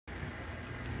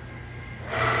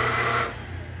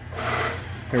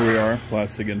Here we are,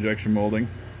 plastic injection molding.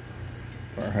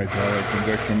 Our hydraulic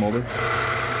injection molder.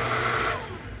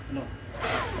 No.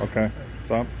 Okay,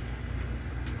 stop.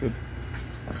 Good.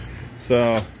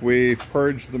 So we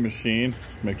purged the machine,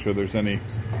 make sure there's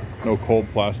no cold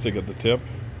plastic at the tip.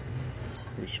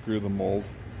 We screw the mold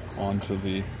onto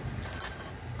the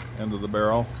end of the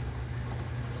barrel.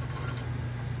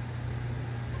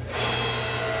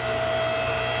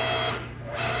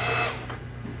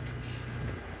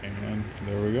 And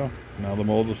there we go. Now the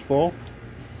mold is full.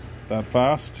 That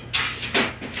fast.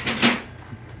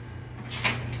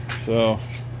 So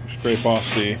scrape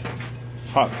off the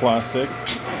hot plastic.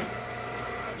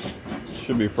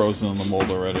 Should be frozen in the mold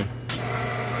already.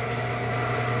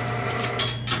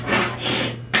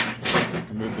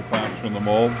 Remove the clamps from the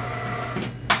mold.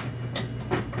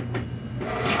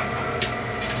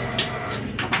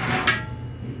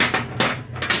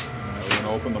 Now we're going to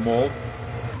open the mold.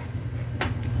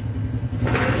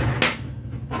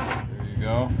 There you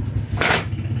go.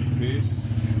 Piece.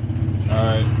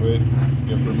 Alright, wait.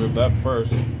 You have to remove that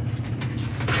first.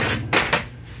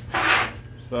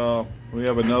 So we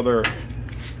have another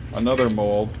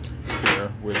mold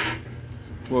here, which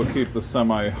will keep the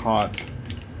semi-hot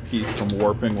piece from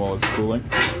warping while it's cooling.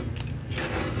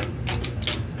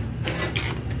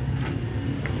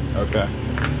 Okay.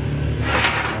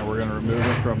 Now we're going to remove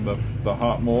it from the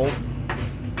hot mold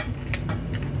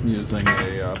using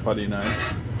a putty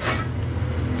knife.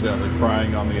 Gently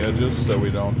prying on the edges so we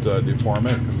don't deform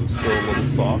it because it's still a little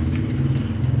soft.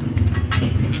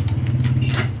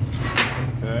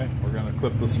 Okay, we're going to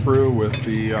clip the sprue with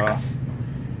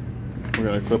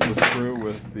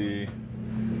the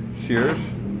shears.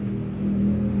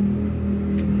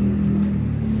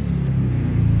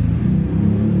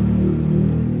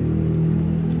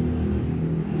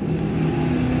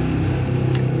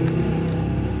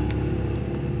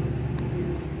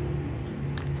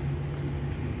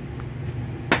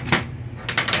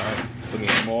 Put it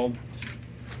in the mold.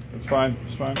 It's fine,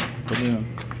 it's fine. Put it in.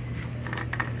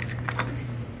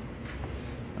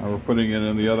 Now we're putting it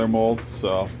in the other mold,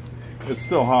 so it's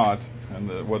still hot,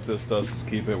 and what this does is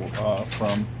keep it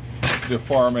from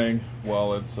deforming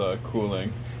while it's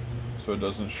cooling, so it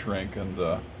doesn't shrink and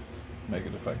make a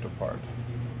defective part.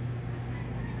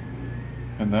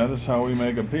 And that is how we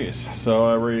make a piece. So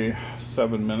every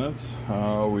 7 minutes,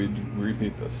 we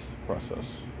repeat this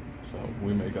process. So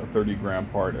we make a 30-gram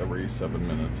part every 7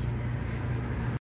 minutes.